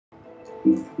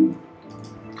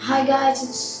Hi guys,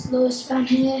 it's Lewis Van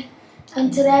here,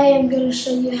 and today I'm going to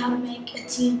show you how to make a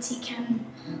TNT cannon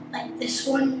like this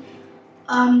one.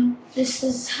 This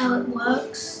is how it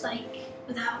works, like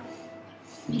without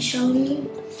me showing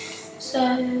you.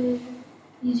 So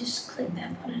you just click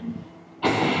that button,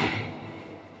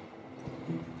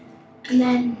 and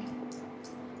then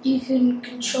you can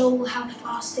control how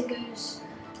fast it goes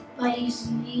by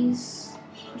using these.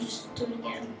 I'll just do it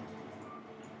again.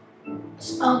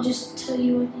 So I'll just tell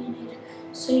you what you need.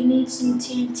 So you need some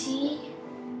TNT.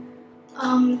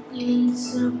 You need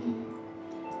some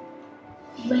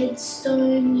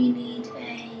redstone. You need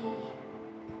a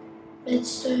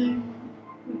redstone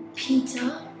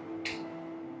repeater.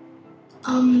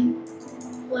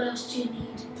 What else do you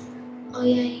need? Oh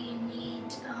yeah, you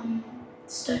need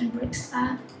stone brick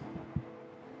slab.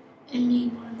 You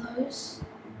need one of those.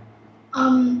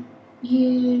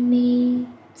 You need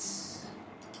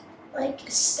like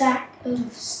a stack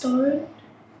of stone.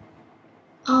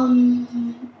 You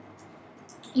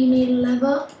need a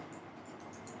lever.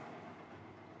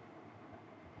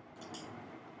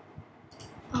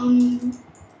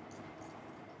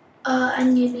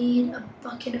 And you need a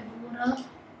bucket of water.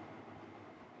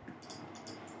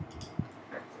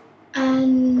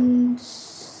 And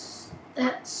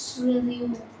that's really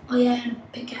all. Oh yeah, and a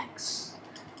pickaxe,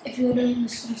 if you're doing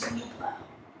this on single player.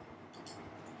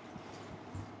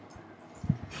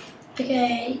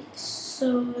 Okay,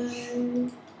 so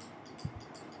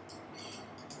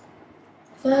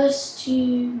first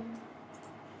you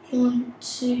want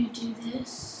to do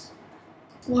this.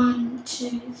 1,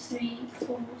 2, 3,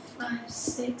 4, 5,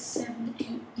 6, 7,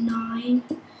 8, 9.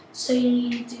 So you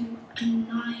need to do a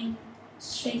 9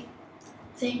 straight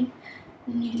thing.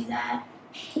 Then you do that.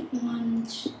 1,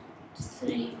 2,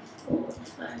 3, 4,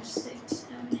 5, 6,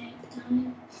 7, 8,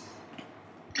 9.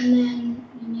 And then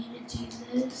you need to do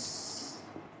this.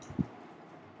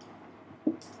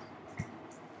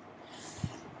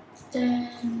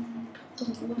 Then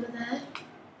put the water there.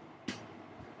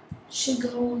 Should go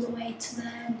all the way to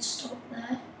there and stop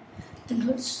there. Then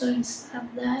put the stone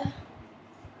slab there.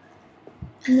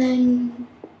 And then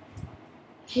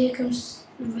here comes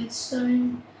the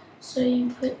redstone. So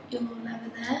you put your lever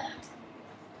there.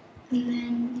 And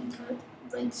then you put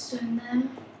redstone there.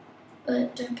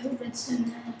 But don't put redstone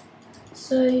there.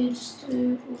 So you just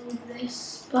do all of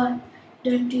this, but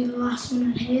you don't do the last one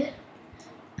in here.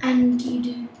 And you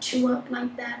do 2 up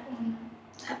like that on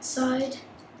that side.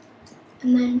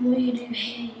 And then what you do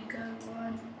here, you go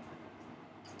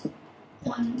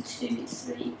 1, 2,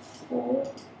 3,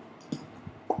 4.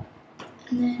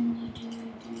 And then you do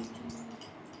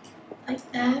like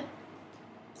that.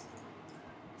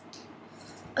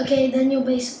 Okay, then you're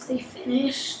basically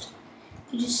finished.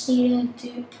 You just need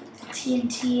to put the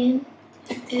TNT in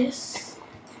like this.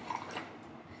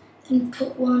 And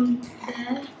put one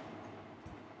there.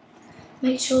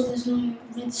 Make sure there's no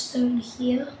redstone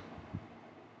here.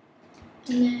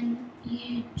 And then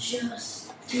you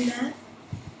just do that.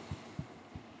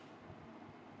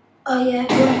 Oh yeah,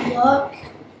 it won't work.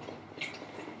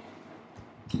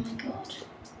 Oh my god.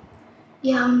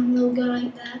 Yeah, it'll go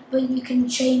like that. But you can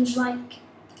change like,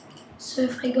 so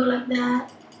if I go like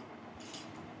that.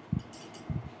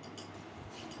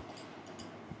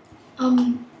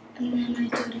 And then I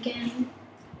do it again.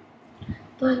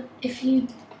 But if you,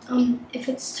 if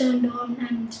it's turned on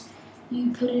and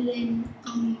you put it in,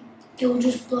 it will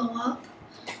just blow up,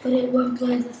 but it won't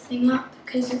blow the thing up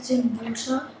because it's in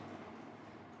water.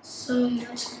 So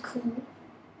that's cool.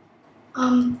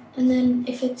 And then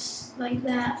if it's like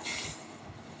that,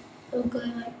 it'll go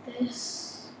like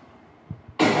this.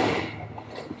 It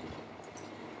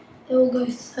will go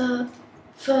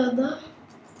further,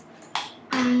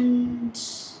 and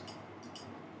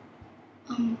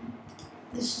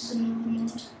this is another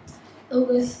mod. It will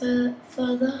go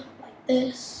further like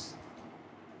this.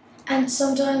 And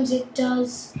sometimes it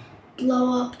does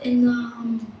blow up in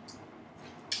the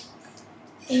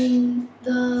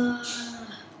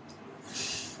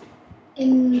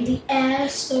air.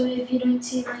 So if you don't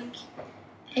see like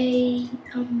a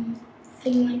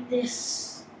thing like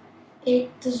this, it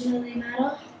doesn't really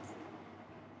matter.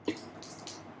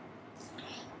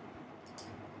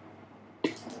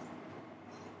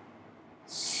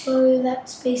 So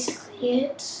that's basically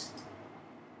it.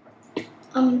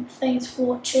 Thanks for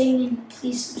watching, and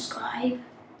please subscribe,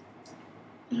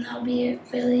 and that'll be a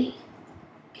really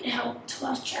good help to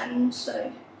our channel,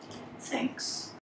 so thanks.